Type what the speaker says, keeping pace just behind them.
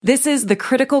This is the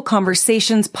Critical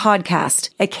Conversations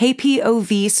podcast, a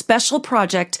KPOV special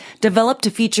project developed to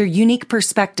feature unique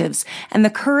perspectives and the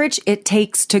courage it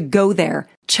takes to go there,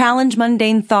 challenge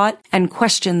mundane thought, and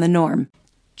question the norm.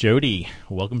 Jody,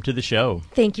 welcome to the show.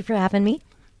 Thank you for having me.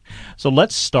 So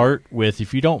let's start with,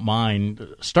 if you don't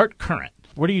mind, start current.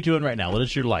 What are you doing right now? What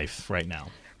is your life right now?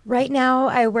 Right now,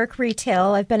 I work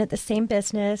retail. I've been at the same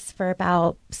business for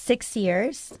about 6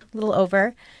 years, a little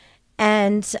over.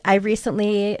 And I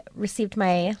recently received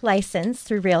my license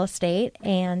through real estate,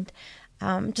 and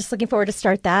just looking forward to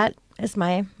start that as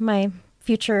my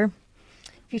future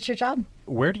job.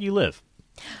 Where do you live?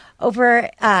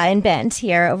 Over in Bend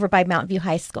here, over by Mountain View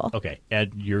High School. Okay,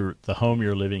 and the home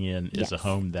you're living in is Yes. a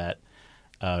home that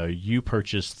you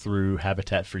purchased through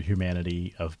Habitat for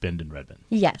Humanity of Bend and Redmond.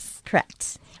 Yes,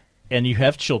 correct. And you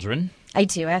have children. I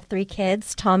do. I have 3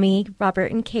 kids, Tommy,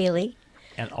 Robert, and Kaylee.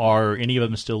 And are any of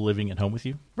them still living at home with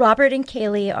you? Robert and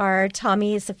Kaylee are,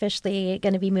 Tommy is officially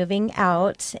going to be moving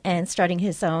out and starting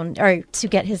his own, or to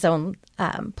get his own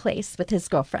place with his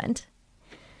girlfriend.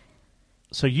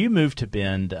 So you moved to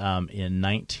Bend in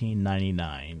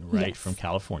 1999, right, Yes. from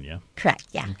California? Correct,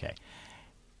 yeah. Okay.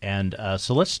 And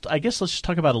so let's just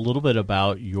talk about a little bit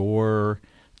about your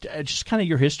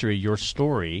history, your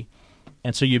story.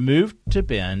 And so you moved to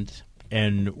Bend.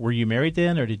 And were you married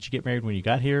then, or did you get married when you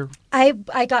got here? I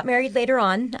got married later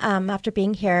on after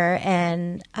being here,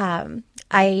 and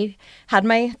I had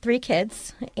my 3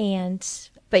 kids.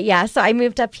 But yeah, so I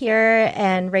moved up here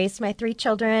and raised my 3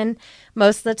 children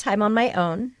most of the time on my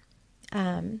own.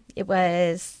 It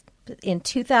was in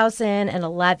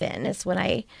 2011 is when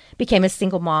I became a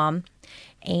single mom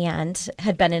and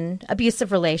had been in an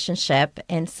abusive relationship,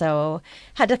 and so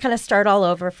had to kind of start all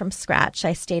over from scratch.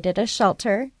 I stayed at a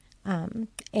shelter.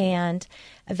 And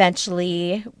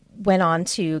eventually went on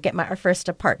to get our first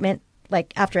apartment,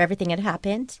 like after everything had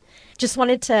happened.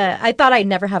 I thought I'd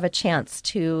never have a chance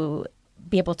to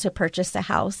be able to purchase a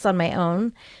house on my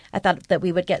own. I thought that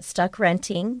we would get stuck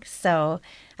renting. So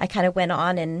I kind of went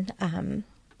on and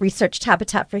researched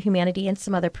Habitat for Humanity and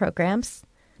some other programs.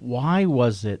 Why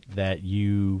was it that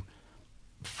you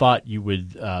thought you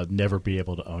would never be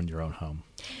able to own your own home?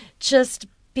 Just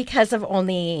because of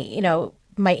only,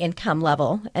 my income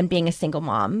level and being a single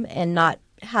mom and not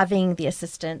having the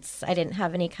assistance. I didn't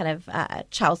have any kind of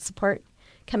child support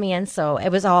coming in, so it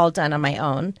was all done on my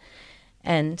own.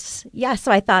 And yeah,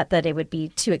 so I thought that it would be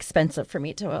too expensive for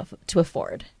me to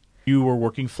afford. You were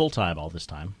working full-time all this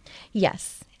time?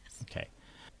 Yes. Okay.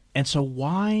 And so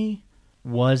why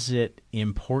was it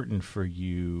important for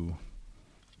you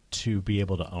to be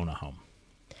able to own a home?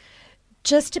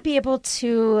 Just to be able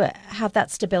to have that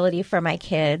stability for my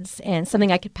kids and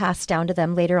something I could pass down to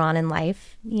them later on in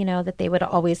life, that they would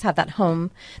always have that home,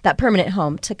 that permanent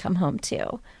home to come home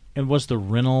to. And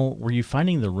were you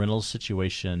finding the rental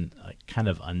situation kind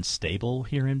of unstable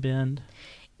here in Bend?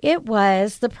 It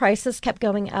was. The prices kept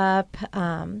going up.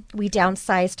 We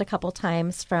downsized a couple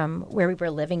times from where we were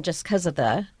living just because of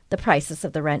the prices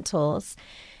of the rentals.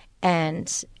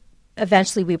 And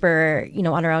eventually we were,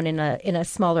 on our own in a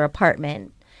smaller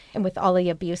apartment. And with all the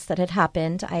abuse that had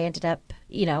happened, I ended up,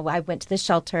 I went to the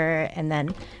shelter and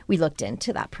then we looked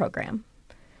into that program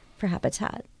for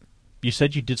Habitat. You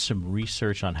said you did some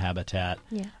research on Habitat.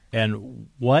 Yeah. And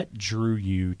what drew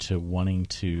you to wanting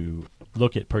to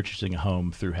look at purchasing a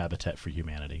home through Habitat for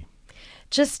Humanity?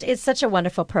 Just, it's such a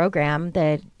wonderful program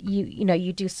that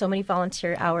you do so many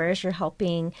volunteer hours. You're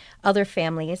helping other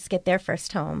families get their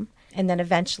first home. And then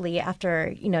eventually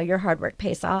after, your hard work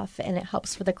pays off and it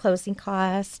helps for the closing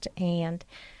cost. And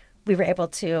we were able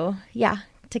to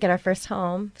get our first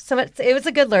home. So it was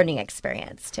a good learning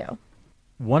experience too.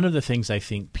 One of the things I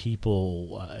think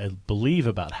people believe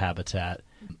about Habitat,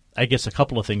 I guess a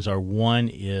couple of things are, one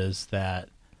is that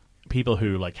people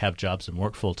who have jobs and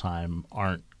work full time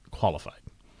aren't qualified,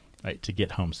 right, to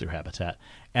get homes through Habitat.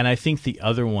 And I think the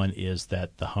other one is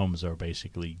that the homes are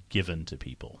basically given to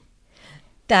people.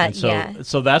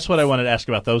 So that's what I wanted to ask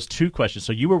about, those 2 questions.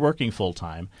 So you were working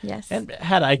full-time. Yes. And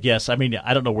I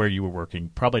don't know where you were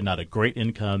working. Probably not a great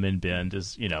income in Bend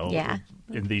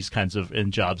in these kinds of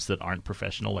jobs that aren't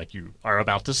professional like you are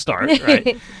about to start,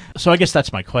 right? So I guess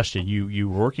that's my question. You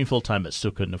were working full-time but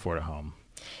still couldn't afford a home.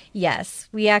 Yes.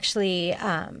 We actually,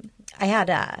 I had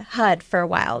a HUD for a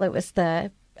while. It was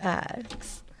the,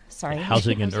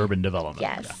 Housing and Urban Development.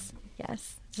 Yes. Yeah.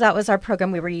 Yes. So that was our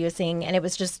program we were using, and it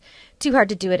was just too hard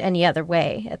to do it any other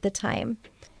way at the time.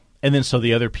 And then so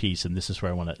the other piece, and this is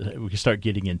where we can start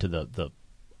getting into the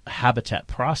Habitat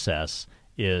process,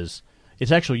 is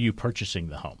it's actually you purchasing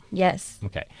the home. Yes.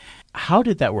 Okay. How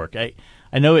did that work? I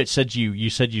know it said you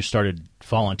started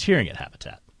volunteering at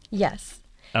Habitat. Yes.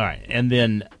 All right. And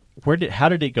then how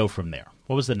did it go from there?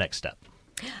 What was the next step?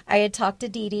 I had talked to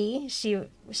Dee Dee.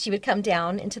 She would come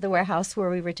down into the warehouse where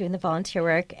we were doing the volunteer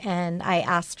work, and I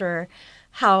asked her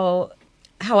how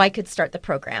I could start the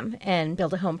program and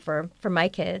build a home for my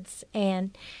kids.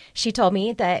 And she told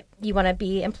me that you want to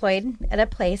be employed at a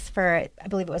place for, I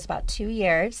believe it was about 2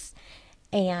 years,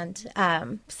 and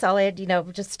solid,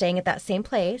 just staying at that same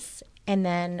place. And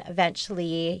then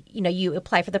eventually, you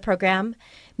apply for the program,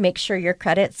 make sure your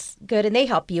credit's good, and they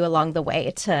help you along the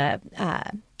way to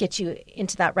get you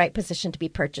into that right position to be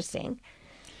purchasing.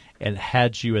 And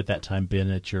had you at that time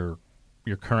been at your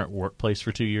current workplace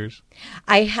for 2 years?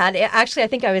 I had. Actually, I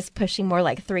think I was pushing more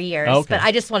like 3 years, okay. But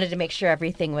I just wanted to make sure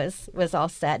everything was all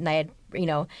set. And I had,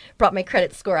 brought my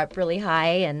credit score up really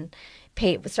high and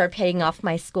started paying off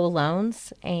my school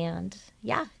loans. And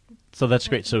yeah. So that's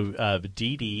great. So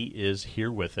Dee Dee is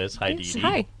here with us. Hi, Yes, Dee Dee.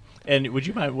 hi. And would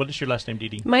you mind, what is your last name, Dee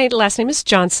Dee? My last name is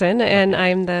Johnson, and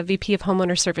I'm the VP of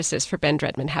Homeowner Services for Ben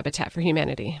Dredman Habitat for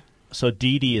Humanity. So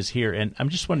Dee Dee is here, and I'm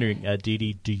just wondering, Dee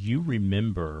Dee, do you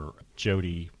remember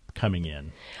Jody coming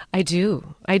in? I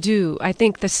do. I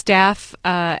think the staff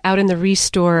out in the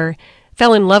Restore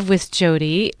fell in love with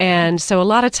Jody, and so a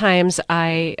lot of times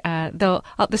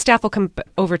the staff will come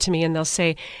over to me and they'll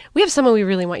say, "We have someone we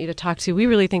really want you to talk to. We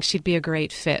really think she'd be a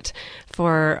great fit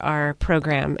for our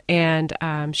program." And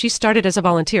she started as a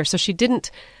volunteer, so she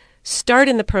didn't start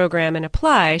in the program and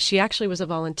apply. She actually was a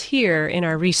volunteer in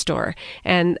our Restore.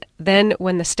 And then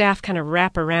when the staff kind of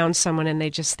wrap around someone and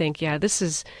they just think, yeah, this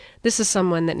is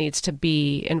someone that needs to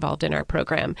be involved in our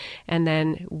program. And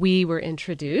then we were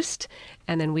introduced,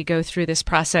 and then we go through this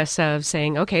process of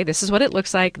saying, okay, this is what it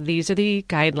looks like. These are the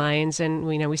guidelines. And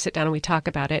we sit down and we talk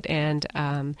about it. And,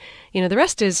 the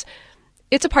rest is,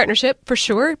 it's a partnership for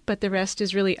sure, but the rest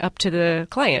is really up to the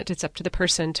client. It's up to the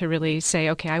person to really say,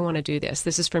 okay, I want to do this.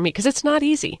 This is for me. Because it's not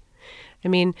easy. I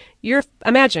mean,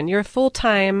 imagine you're a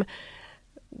full-time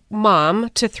mom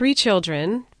to 3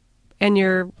 children, and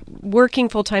you're working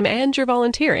full-time and you're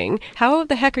volunteering. How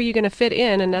the heck are you going to fit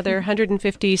in another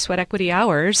 150 sweat equity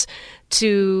hours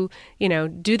to,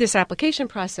 do this application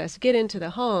process, get into the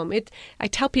home? I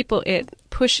tell people it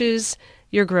pushes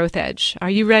your growth edge. Are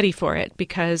you ready for it?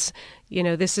 Because,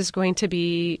 this is going to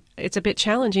be, it's a bit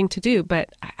challenging to do, but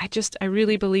I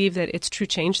really believe that it's true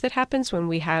change that happens when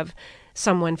we have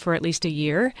someone for at least a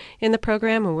year in the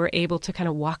program and we're able to kind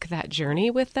of walk that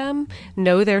journey with them,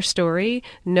 know their story,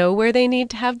 know where they need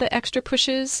to have the extra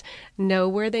pushes, know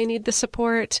where they need the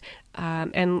support,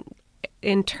 and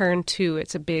in turn, too,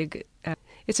 it's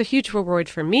a huge reward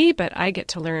for me, but I get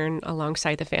to learn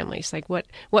alongside the families. Like what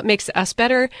makes us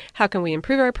better? How can we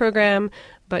improve our program?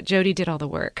 But Jody did all the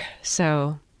work.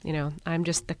 So, I'm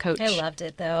just the coach. I loved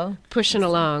it, though. Pushing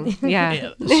along.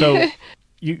 Yeah. So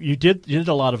you did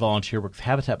a lot of volunteer work with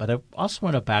Habitat, but I also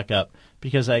want to back up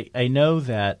because I know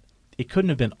that it couldn't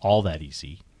have been all that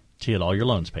easy to get all your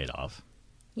loans paid off.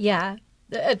 Yeah,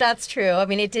 that's true. I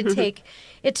mean, it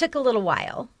took a little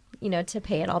while, to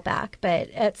pay it all back, but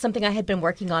it's something I had been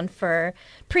working on for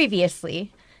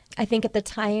previously. I think at the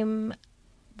time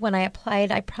when I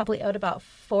applied, I probably owed about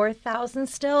 $4,000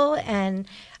 still, and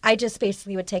I just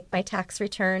basically would take my tax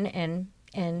return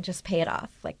and just pay it off,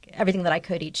 like everything that I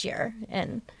could each year.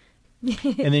 And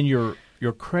and then your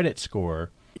credit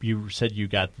score, you said you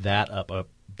got that up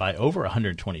by over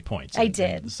 120 points. I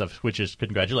did. And stuff, which is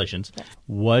congratulations. Yes.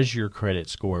 Was your credit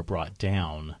score brought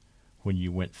down when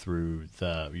you went through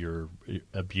your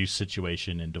abuse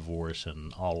situation and divorce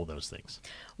and all of those things?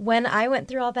 When I went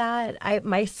through all that,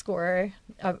 my score,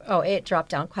 it dropped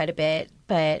down quite a bit.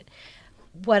 But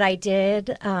what I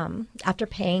did after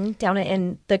paying down,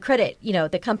 and the credit,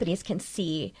 the companies can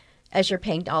see as you're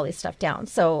paying all this stuff down.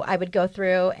 So I would go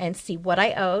through and see what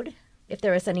I owed, if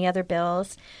there was any other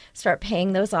bills, start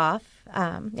paying those off.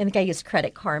 I think I used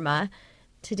Credit Karma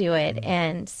to do it.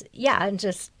 And and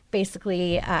just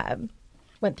basically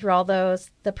went through all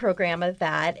the program of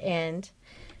that. And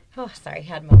I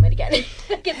had a moment again.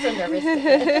 I get so nervous.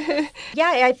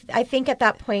 I think at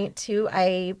that point too,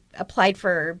 I applied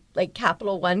for like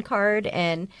Capital One card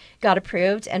and got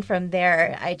approved. And from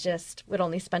there, I just would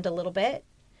only spend a little bit,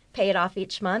 pay it off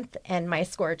each month, and my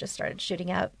score just started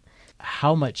shooting up.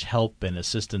 How much help and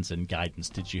assistance and guidance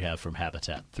did you have from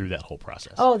Habitat through that whole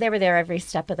process? Oh, they were there every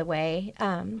step of the way.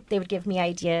 They would give me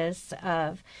ideas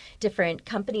of different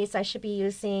companies I should be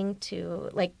using to,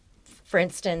 like, for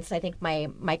instance, I think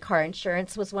my car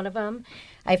insurance was one of them.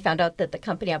 I found out that the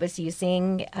company I was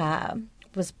using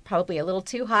was probably a little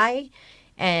too high,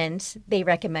 and they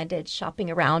recommended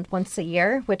shopping around once a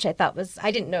year, which I thought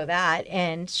I didn't know that.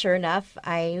 And sure enough,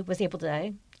 I was able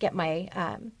to get my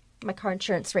my car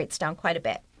insurance rates down quite a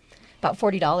bit, about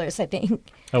 $40, I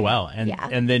think. Oh, wow. And Yeah.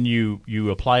 and then you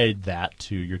applied that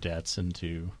to your debts and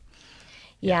to...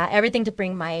 Yeah, everything to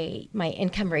bring my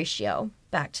income ratio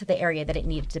back to the area that it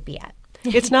needed to be at.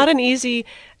 It's not an easy,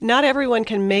 not everyone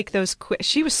can make those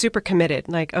she was super committed.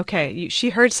 Like, okay,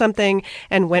 she heard something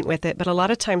and went with it. But a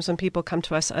lot of times when people come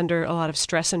to us under a lot of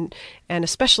stress and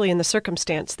especially in the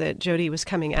circumstance that Jody was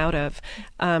coming out of,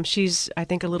 she's, I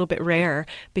think, a little bit rare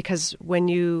because when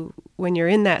you're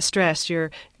in that stress,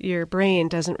 your brain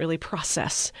doesn't really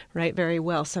process, right, very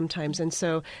well sometimes. And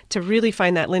so to really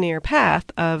find that linear path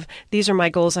of these are my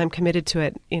goals, I'm committed to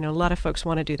it. A lot of folks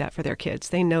want to do that for their kids.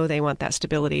 They know they want that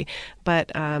stability.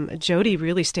 But Jody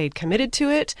really stayed committed to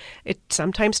it. It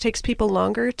sometimes takes people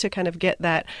longer to kind of get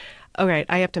that, all right,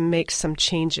 I have to make some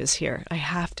changes here. I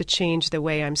have to change the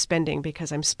way I'm spending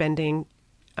because I'm spending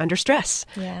under stress,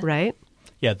 right?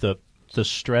 Yeah, the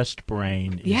stressed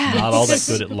brain is Yes. not all that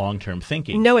good at long-term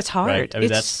thinking. No, it's hard. Right? I mean,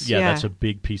 It's- that's a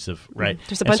big piece of, right.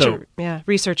 There's a And bunch of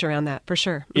research around that for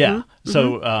sure. Yeah.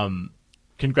 So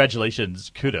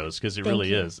congratulations, kudos, because it Thank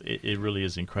really you. is. It really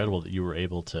is incredible that you were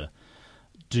able to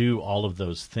do all of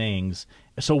those things.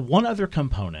 So one other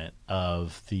component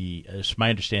of it's my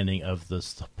understanding of the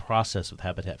process with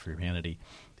Habitat for Humanity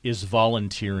is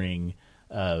volunteering.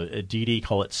 Dee Dee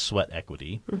call it sweat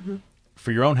equity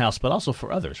for your own house, but also for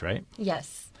others, right?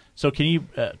 Yes. So can you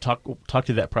talk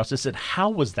to that process and how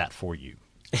was that for you?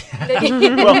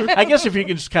 Well, I guess if you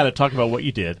can just kind of talk about what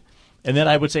you did, and then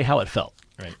I would say how it felt.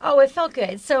 Right. Oh, it felt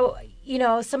good. So,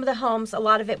 some of the homes, a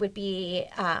lot of it would be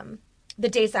the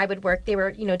days I would work, they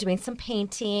were, doing some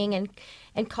painting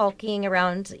and caulking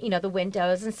around, the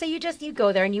windows. And so you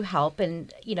go there and you help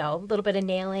and, a little bit of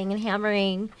nailing and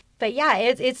hammering. But yeah,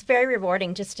 it's very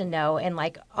rewarding just to know. And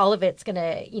like all of it's going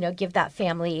to, give that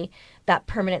family that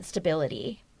permanent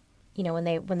stability, when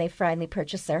they finally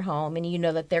purchase their home and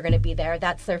that they're going to be there.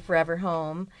 That's their forever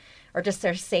home or just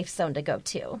their safe zone to go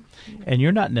to. And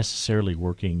you're not necessarily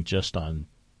working just on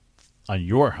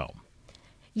your home.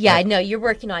 Yeah, I know you're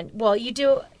working on, you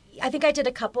do, I think I did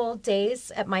a couple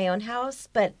days at my own house,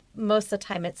 but most of the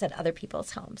time it's at other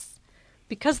people's homes.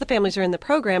 Because the families are in the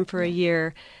program for a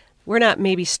year, we're not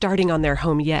maybe starting on their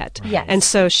home yet. Yes. And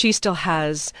so she still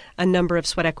has a number of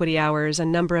sweat equity hours, a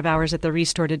number of hours at the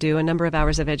Restore to do, a number of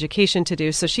hours of education to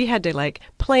do. So she had to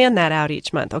plan that out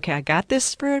each month. Okay, I got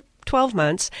this for 12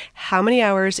 months. How many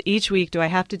hours each week do I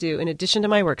have to do in addition to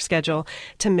my work schedule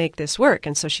to make this work?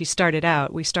 And so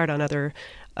we start on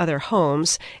other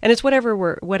homes, and it's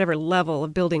whatever level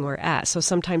of building we're at. So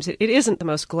sometimes it isn't the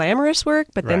most glamorous work,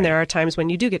 but then Right. there are times when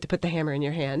you do get to put the hammer in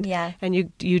your hand, Yeah. and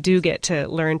you do get to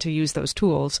learn to use those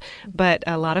tools. But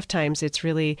a lot of times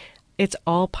it's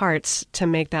all parts to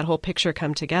make that whole picture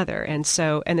come together. And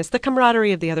it's the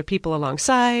camaraderie of the other people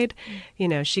alongside.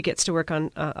 She gets to work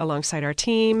on alongside our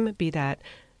team, be that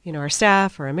our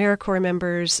staff or AmeriCorps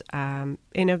members,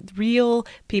 real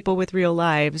people with real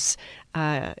lives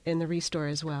in the Restore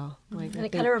as well. And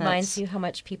it kind of reminds you how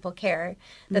much people care,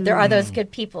 that there are those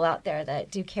good people out there that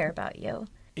do care about you.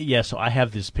 Yeah. So I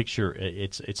have this picture.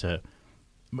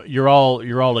 You're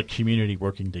all a community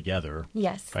working together.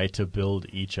 Yes. Right. To build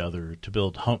each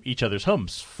other's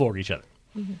homes for each other.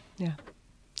 Yeah.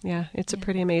 Yeah. It's a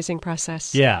pretty amazing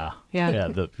process. Yeah.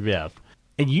 Yeah. Yeah.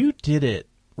 And you did it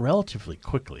relatively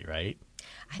quickly, right?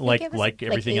 I think it was Like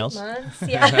everything 8 else? months.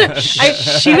 Yeah.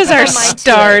 She was our Mine too,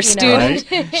 star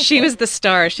student. Right? She was the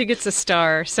star. She gets a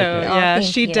star. So Okay. Oh, yeah,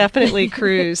 thank she you. definitely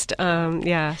cruised.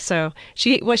 So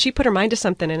she put her mind to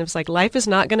something, and it was like life is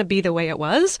not going to be the way it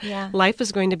was. Yeah. Life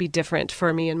is going to be different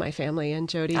for me and my family. And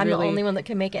Jody, I'm really, the only one that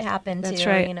can make it happen That's too,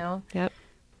 right. Yep.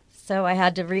 So I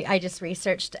had to I just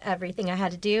researched everything I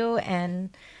had to do and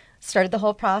started the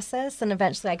whole process, and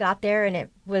eventually I got there, and it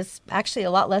was actually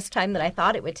a lot less time than I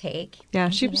thought it would take. Yeah,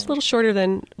 she was a little shorter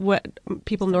than what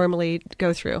people normally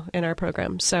go through in our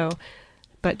program. So,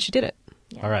 but she did it.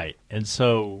 Yeah. All right. And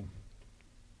so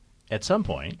at some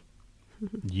point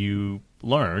you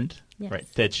learned Yes. right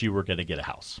that you were going to get a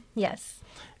house. Yes.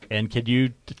 And can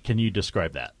you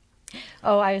describe that?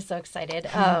 Oh, I was so excited.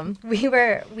 We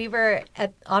were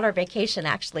on our vacation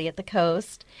actually at the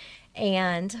coast,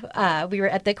 and we were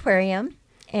at the aquarium.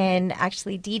 And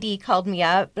actually, Dee Dee called me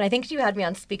up, and I think she had me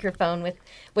on speakerphone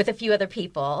with a few other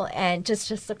people, and just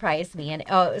surprised me. And it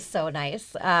was so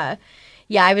nice. I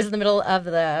was in the middle of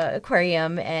the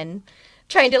aquarium and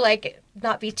trying to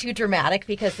not be too dramatic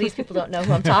because these people don't know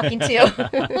who I'm talking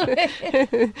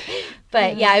to.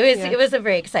 But it was a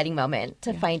very exciting moment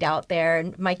to find out there.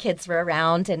 And my kids were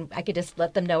around, and I could just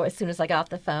let them know as soon as I got off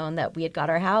the phone that we had got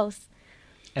our house.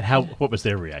 And what was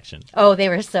their reaction? Oh, they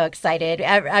were so excited.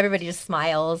 Everybody just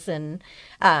smiles and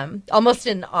almost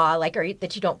in awe, like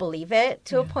that you don't believe it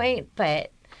to a point.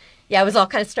 But yeah, it was all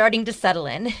kind of starting to settle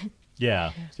in.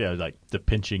 Yeah, like the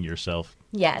pinching yourself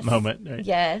Yes. moment. Right?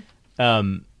 Yeah.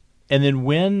 And then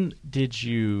when did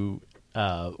you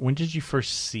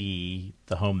first see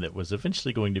the home that was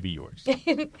eventually going to be yours?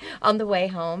 On the way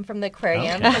home from the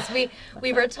aquarium, because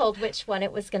we were told which one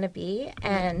it was going to be,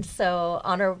 and so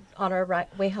on our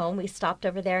way home, we stopped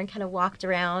over there and kind of walked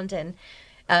around and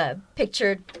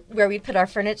pictured where we'd put our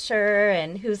furniture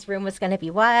and whose room was going to be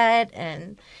what,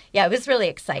 and yeah, it was really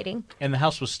exciting. And the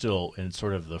house was still in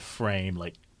sort of the frame,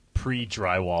 like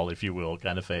pre-drywall, if you will,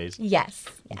 kind of phase. Yes.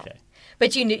 Yeah. Okay.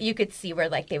 But you could see where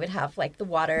like they would have like the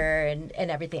water and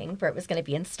everything where it was going to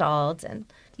be installed, and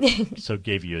So it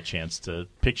gave you a chance to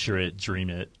picture it, dream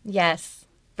it. yes,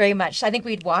 very much. I think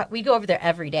we'd go over there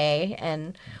every day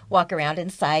and walk around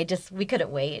inside. We couldn't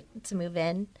wait to move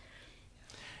in.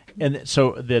 And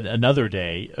so then another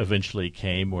day eventually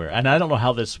came and I don't know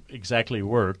how this exactly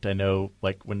worked. I know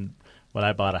like when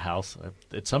I bought a house,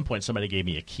 at some point somebody gave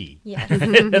me a key. Yes.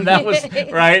 And that was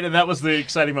right. And that was the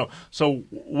exciting moment. So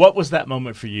what was that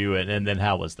moment for you? And then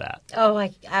how was that? Oh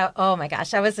my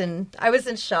gosh, I was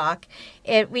in shock.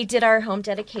 We did our home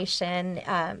dedication.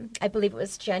 I believe it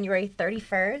was January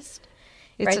 31st,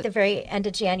 right at the very end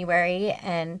of January,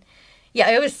 and yeah,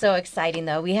 it was so exciting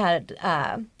though. We had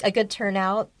a good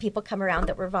turnout. People come around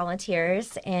that were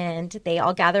volunteers, and they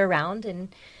all gather around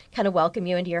and kind of welcome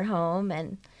you into your home.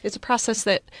 And It's a process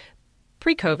that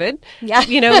pre-COVID,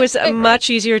 Yeah. was much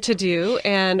easier to do.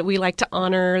 And we like to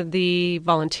honor the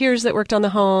volunteers that worked on the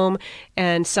home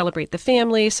and celebrate the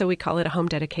family. So we call it a home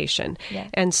dedication. Yeah.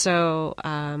 And so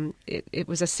it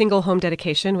was a single home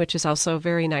dedication, which is also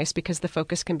very nice because the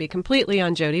focus can be completely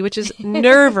on Jody, which is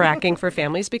nerve-wracking for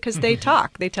families because they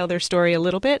talk. They tell their story a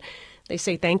little bit. They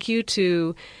say thank you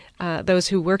to those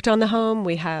who worked on the home.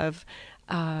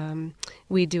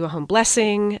 We do a home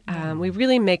blessing. We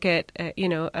really make it,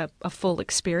 a full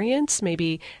experience.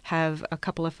 Maybe have a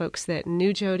couple of folks that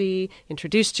knew Jody,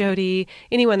 introduce Jody,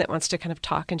 anyone that wants to kind of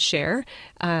talk and share.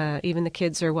 Even the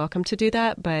kids are welcome to do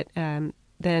that. But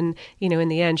then, in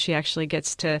the end, she actually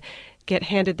gets to get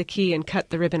handed the key and cut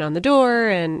the ribbon on the door.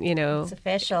 And, it's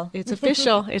official. It's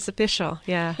official. It's official.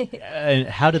 Yeah. And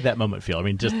how did that moment feel? I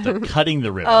mean, just the cutting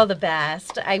the ribbon. Oh, the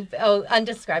best.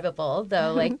 Undescribable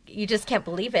though. Like you just can't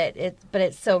believe it. But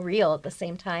it's so real at the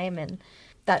same time, and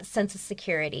that sense of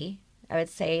security. I would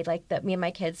say like that. Me and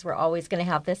my kids were always going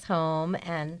to have this home,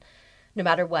 and no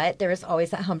matter what, there was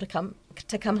always that home to come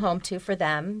home to for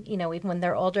them. Even when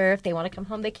they're older, if they want to come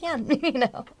home, they can.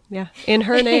 Yeah. In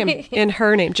her name. In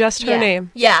her name. Just her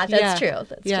name. Yeah, that's true.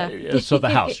 That's true. So the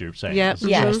house, you're saying, Yep. is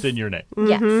Yes. just in your name.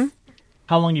 Yes.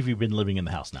 How long have you been living in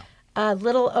the house now? A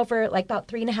little over like about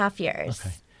 3.5 years.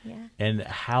 Okay. Yeah. And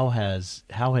how has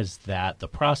the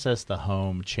process, the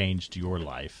home, changed your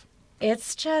life?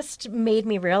 It's just made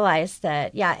me realize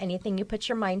that, anything you put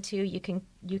your mind to, you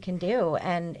can do.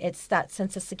 And it's that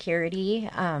sense of security,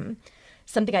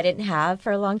 something I didn't have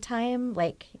for a long time.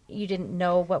 Like, you didn't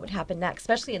know what would happen next,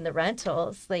 especially in the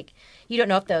rentals. Like, you don't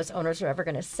know if those owners are ever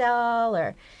going to sell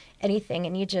or anything.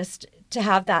 And to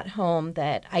have that home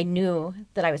that I knew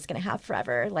that I was going to have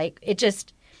forever, like, it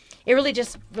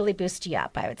really boosted you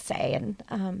up, I would say.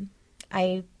 And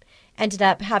I ended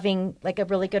up having like a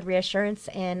really good reassurance,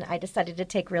 and I decided to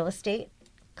take real estate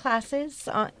classes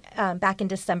back in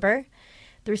December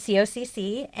through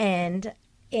COCC, and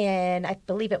in I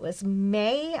believe it was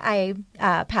May I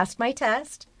passed my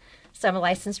test, so I'm a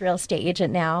licensed real estate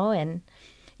agent now, and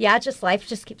life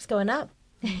just keeps going up.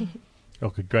 Oh,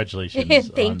 congratulations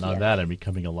Thank on you. that and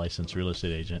becoming a licensed real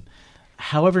estate agent.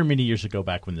 However many years ago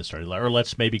back when this started, or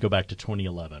let's maybe go back to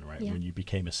 2011, right, when you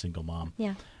became a single mom.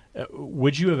 Yeah.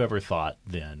 Would you have ever thought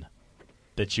then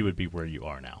that you would be where you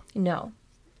are now? No.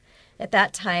 At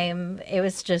that time, it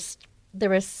was just, there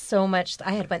was so much.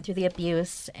 I had went through the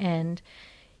abuse, and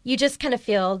you just kind of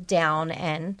feel down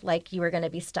and like you were going to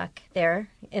be stuck there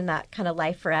in that kind of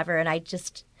life forever. And I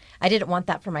didn't want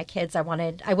that for my kids. I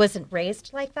wasn't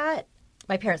raised like that.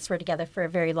 My parents were together for a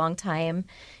very long time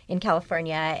in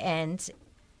California, and,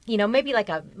 maybe like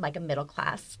a middle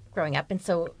class growing up. And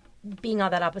so being on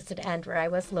that opposite end where I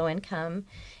was low income,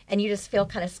 and you just feel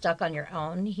kind of stuck on your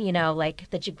own, like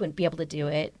that you wouldn't be able to do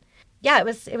it. Yeah,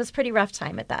 it was pretty rough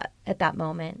time at that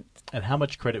moment. And how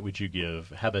much credit would you give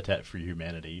Habitat for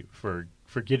Humanity for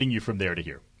getting you from there to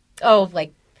here? Oh,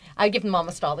 like I give them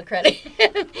almost all the credit.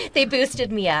 They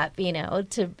boosted me up,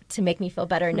 to make me feel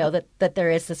better and know that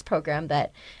there is this program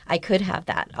that I could have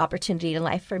that opportunity in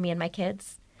life for me and my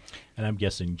kids. And I'm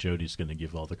guessing Jody's going to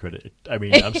give all the credit. I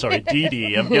mean, I'm sorry, Dee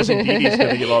Dee. I'm guessing Dee Dee's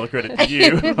going to give all the credit to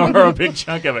you, or a big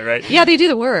chunk of it, right? Yeah, they do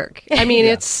the work. I mean,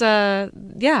 Yeah. it's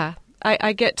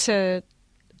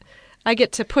I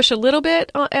get to push a little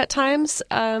bit at times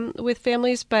with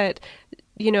families, but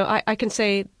I can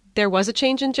say there was a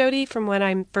change in Jody from when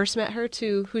I first met her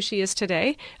to who she is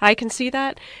today. I can see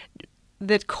that.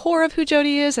 The core of who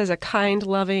Jody is as a kind,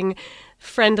 loving,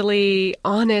 friendly,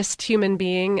 honest human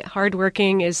being,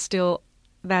 hardworking is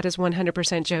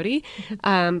 100% Jody.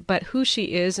 But who she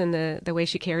is and the way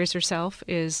she carries herself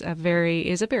is a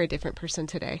very different person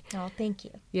today. Oh, thank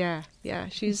you. Yeah.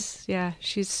 She's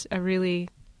a really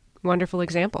wonderful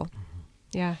example.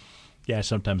 Yeah. Yeah, I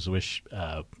sometimes wish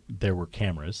there were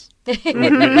cameras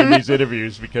in these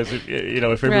interviews because if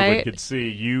everyone Right. could see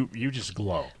you just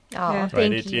glow. Oh, Yeah.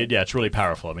 thank Right? you. It's really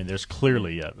powerful. I mean, there's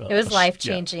clearly It was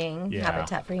life-changing. Yeah.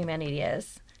 Habitat for Humanity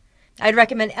is. I'd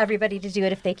recommend everybody to do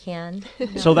it if they can.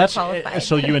 So that's qualified.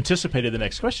 so you anticipated the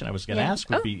next question I was going to Yeah. ask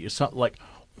would be something like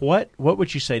what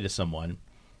would you say to someone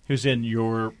who's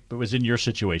was in your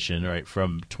situation, right,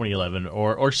 from 2011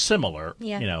 or similar,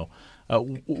 Yeah.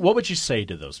 What would you say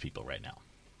to those people right now?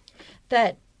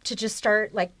 That to just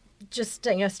start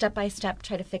step by step,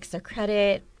 try to fix their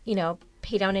credit,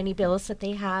 pay down any bills that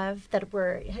they have that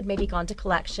had maybe gone to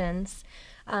collections.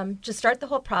 Just start the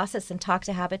whole process and talk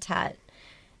to Habitat.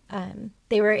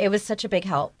 It was such a big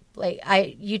help.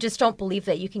 You just don't believe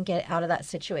that you can get out of that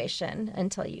situation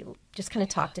until you just kind of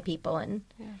talk to people and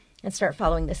start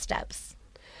following the steps.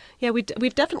 Yeah,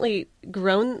 we've definitely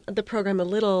grown the program a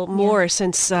little more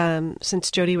since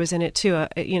Jody was in it too.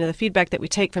 The feedback that we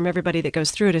take from everybody that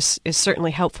goes through it is certainly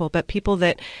helpful. But people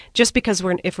that just because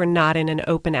if we're not in an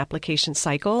open application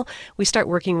cycle, we start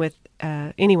working with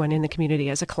anyone in the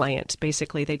community as a client.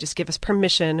 Basically, they just give us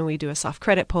permission. We do a soft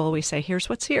credit pull. We say, here's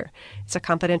what's here. It's a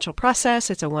confidential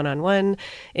process. It's a one-on-one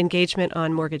engagement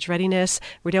on mortgage readiness.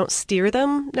 We don't steer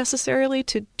them necessarily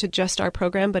to just our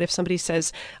program. But if somebody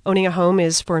says owning a home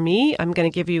is for me, I'm going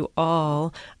to give you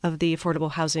all of the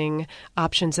affordable housing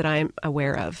options that I'm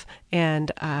aware of.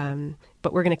 And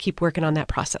but we're going to keep working on that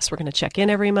process. We're going to check in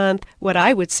every month. What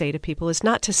I would say to people is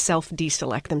not to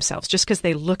self-deselect themselves just because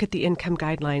they look at the income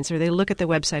guidelines or they look at the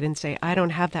website and say, I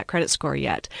don't have that credit score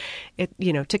yet.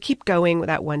 To keep going with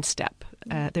that one step.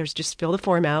 There's just fill the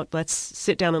form out. Let's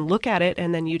sit down and look at it,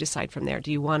 and then you decide from there.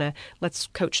 Do you want to, let's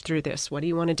coach through this. What do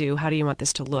you want to do? How do you want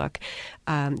this to look?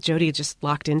 Jody just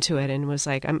locked into it and was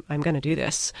like, I'm going to do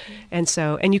this. And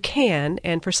you can,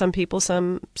 and for some people,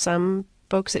 some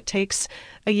folks, it takes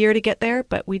a year to get there,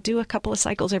 but we do a couple of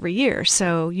cycles every year,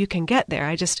 so you can get there.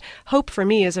 I just hope for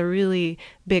me is a really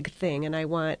big thing, and I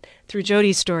want, through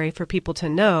Jody's story, for people to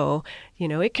know,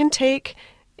 it can take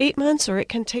 8 months or it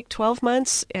can take 12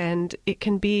 months, and it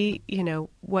can be,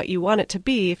 what you want it to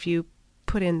be if you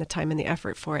put in the time and the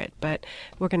effort for it. But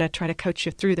we're going to try to coach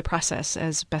you through the process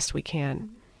as best we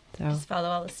can. So. Just follow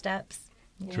all the steps.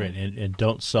 That's right, and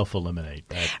don't self-eliminate.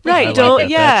 Right, I don't, like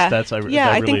that. I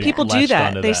really think people do latched that.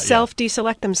 onto They yeah.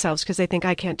 self-deselect themselves because they think,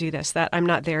 I can't do this, that I'm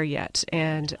not there yet.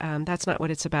 And that's not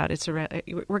what it's about.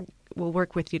 We'll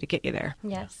work with you to get you there.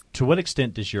 Yes. To what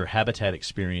extent does your Habitat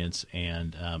experience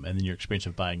and then your experience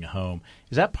of buying a home,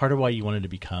 is that part of why you wanted to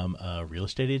become a real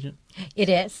estate agent? It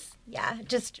is. Yeah.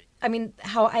 Just,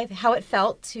 how it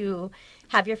felt to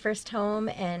have your first home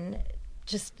and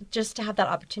just to have that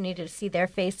opportunity to see their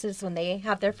faces when they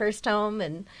have their first home.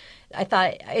 And I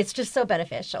thought it's just so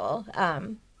beneficial.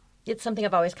 It's something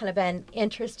I've always kind of been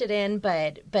interested in,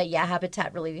 but yeah,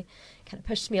 Habitat really kind of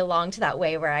pushed me along to that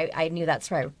way where I knew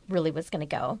that's where I really was going to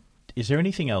go. Is there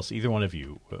anything else either one of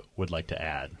you would like to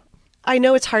add? I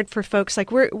know it's hard for folks.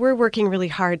 Like we're working really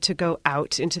hard to go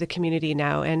out into the community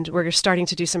now, and we're starting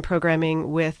to do some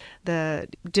programming with the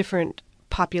different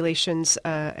populations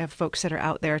of folks that are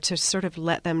out there to sort of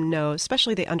let them know,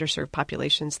 especially the underserved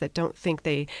populations that don't think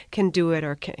they can do it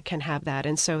or can have that.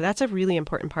 And so that's a really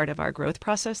important part of our growth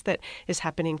process that is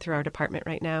happening through our department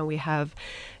right now. We have,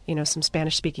 some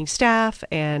Spanish-speaking staff,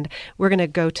 and we're going to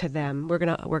go to them. We're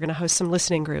going to host some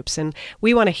listening groups, and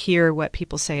we want to hear what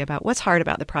people say about what's hard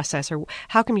about the process, or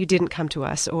how come you didn't come to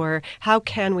us, or how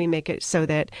can we make it so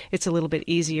that it's a little bit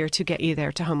easier to get you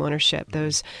there to home ownership.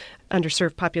 Those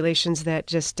underserved populations that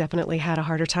just definitely had a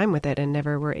harder time with it and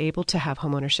never were able to have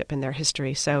homeownership in their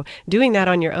history. So doing that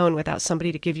on your own without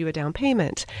somebody to give you a down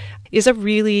payment is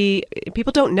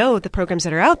people don't know the programs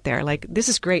that are out there. Like, this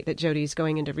is great that Jody's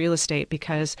going into real estate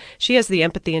because she has the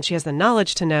empathy and she has the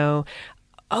knowledge to know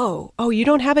oh, you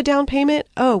don't have a down payment?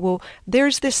 Oh, well,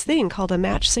 there's this thing called a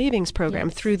match savings program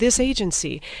through this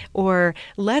agency. Or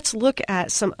let's look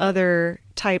at some other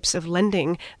types of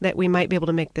lending that we might be able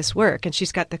to make this work. And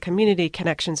she's got the community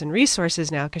connections and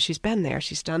resources now because she's been there.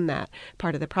 She's done that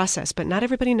part of the process. But not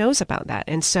everybody knows about that.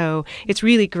 And so it's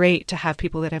really great to have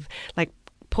people that have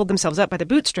pulled themselves up by the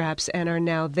bootstraps and are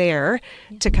now there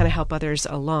to kind of help others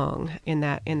along in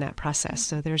that process.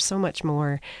 So there's so much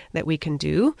more that we can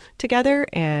do together,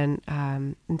 and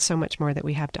so much more that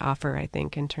we have to offer, I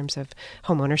think, in terms of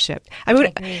home ownership.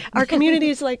 Our community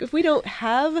is like, if we don't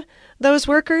have those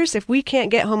workers, if we can't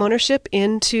get home ownership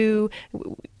into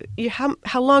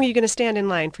how long are you going to stand in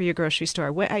line for your grocery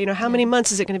store? How many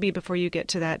months is it going to be before you get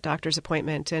to that doctor's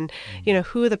appointment? And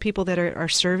who are the people that are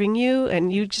serving you?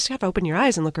 And you just have to open your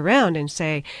eyes and look around and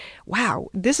say, wow,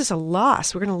 this is a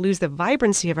loss. We're going to lose the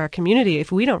vibrancy of our community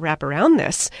if we don't wrap around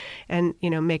this and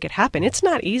make it happen. It's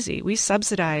not easy. We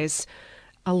subsidize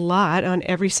a lot on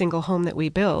every single home that we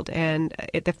build, and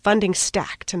the funding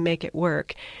stack to make it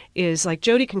work is like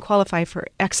Jody can qualify for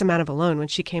X amount of a loan when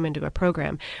she came into a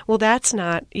program. Well, that's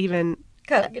not even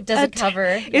it doesn't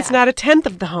cover. It's not a tenth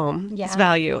of the home's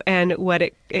value and what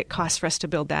it costs for us to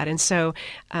build that. And so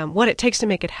what it takes to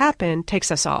make it happen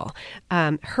takes us all.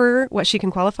 What she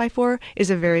can qualify for is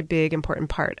a very big, important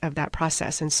part of that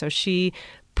process. And so she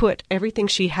put everything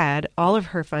she had, all of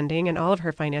her funding and all of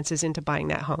her finances into buying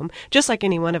that home, just like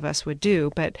any one of us would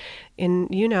do. But I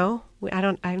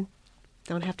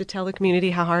don't have to tell the community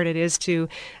how hard it is to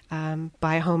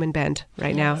buy a home in Bend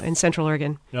right now in Central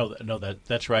Oregon. No,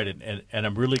 that's right. And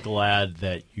I'm really glad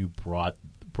that you brought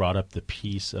up the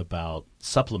piece about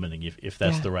supplementing, if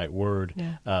that's the right word.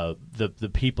 Yeah.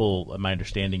 The people, my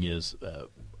understanding is,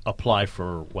 apply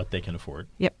for what they can afford.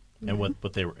 Yep. And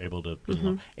what they were able to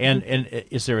do. And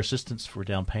is there assistance for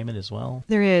down payment as well?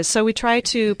 There is. So we try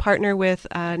to partner with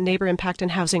Neighbor Impact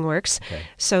and Housing Works. Okay.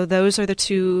 So those are the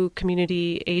two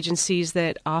community agencies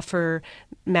that offer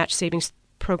match savings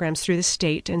programs through the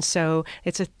state. And so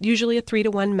it's usually a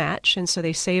 3-to-1 match. And so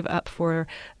they save up for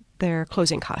their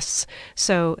closing costs.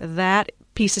 So that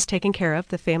piece is taken care of.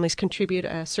 The families contribute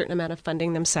a certain amount of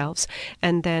funding themselves,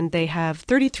 and then they have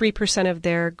 33% of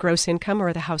their gross income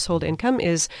or the household income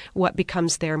is what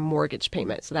becomes their mortgage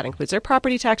payment. So that includes their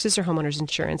property taxes, their homeowners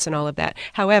insurance, and all of that.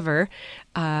 However,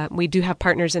 we do have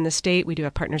partners in the state. We do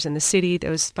have partners in the city,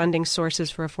 those funding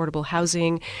sources for affordable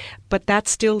housing, but that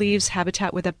still leaves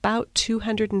Habitat with about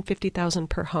 $250,000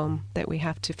 per home that we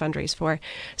have to fundraise for.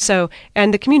 So,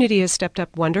 and the community has stepped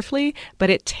up wonderfully, but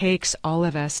it takes all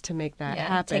of us to make that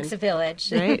happen. It takes a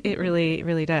village. Right? It really,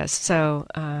 really does. So,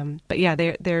 but yeah,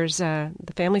 there's the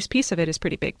family's piece of it is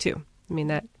pretty big too. I mean,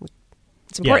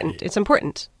 it's important. It's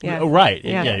important. Yeah. Oh, right.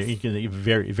 Yeah. You can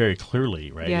very, very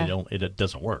clearly, right? Yeah. It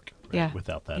doesn't work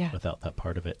without that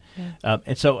part of it. Yeah.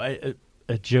 And so,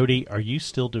 Jody, are you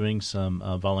still doing some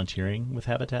volunteering with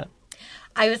Habitat?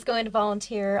 I was going to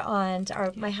volunteer on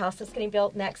my house that's getting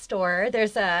built next door.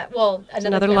 There's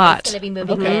another lot going to be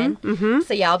moving in. Mm-hmm.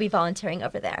 So I'll be volunteering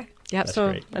over there. Yep. That's so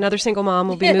great. Another single mom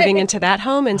will be moving into that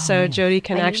home, and so Jody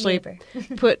can actually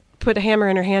put a hammer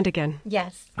in her hand again.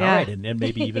 Yes. All right, and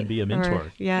maybe even be a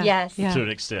mentor. Yes. To an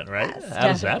extent, right? Yes, How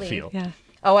does that feel? Yeah.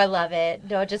 Oh, I love it.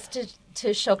 No, just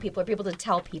to show people, or people to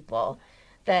tell people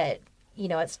that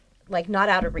it's like not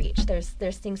out of reach.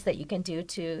 There's things that you can do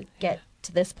to get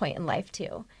to this point in life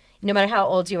too. No matter how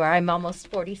old you are, I'm almost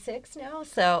 46 now,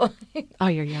 so. Oh,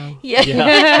 you're young.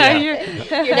 Yeah.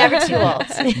 You're never too old.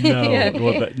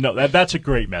 No, that's a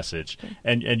great message,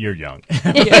 and you're young.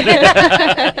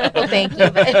 Well, thank you.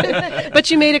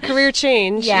 But you made a career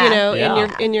change,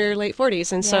 in your late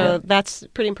 40s, and so that's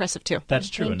pretty impressive too. That's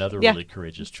true. Another really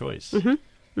courageous choice.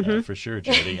 Mm-hmm. For sure,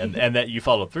 Jody, and that you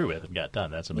followed through with and got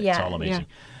done. It's all amazing.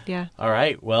 Yeah. All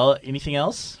right. Well, anything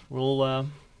else? We'll.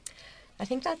 I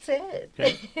think that's it.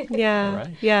 Okay. Yeah. All right.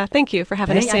 Yeah. Thank you for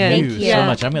having us in. Thank you so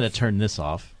much. I'm going to turn this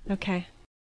off. Okay.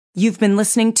 You've been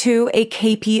listening to a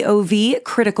KPOV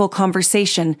Critical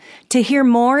Conversation. To hear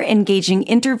more engaging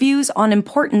interviews on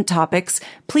important topics,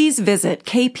 please visit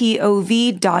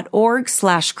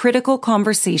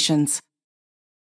kpov.org/criticalconversations.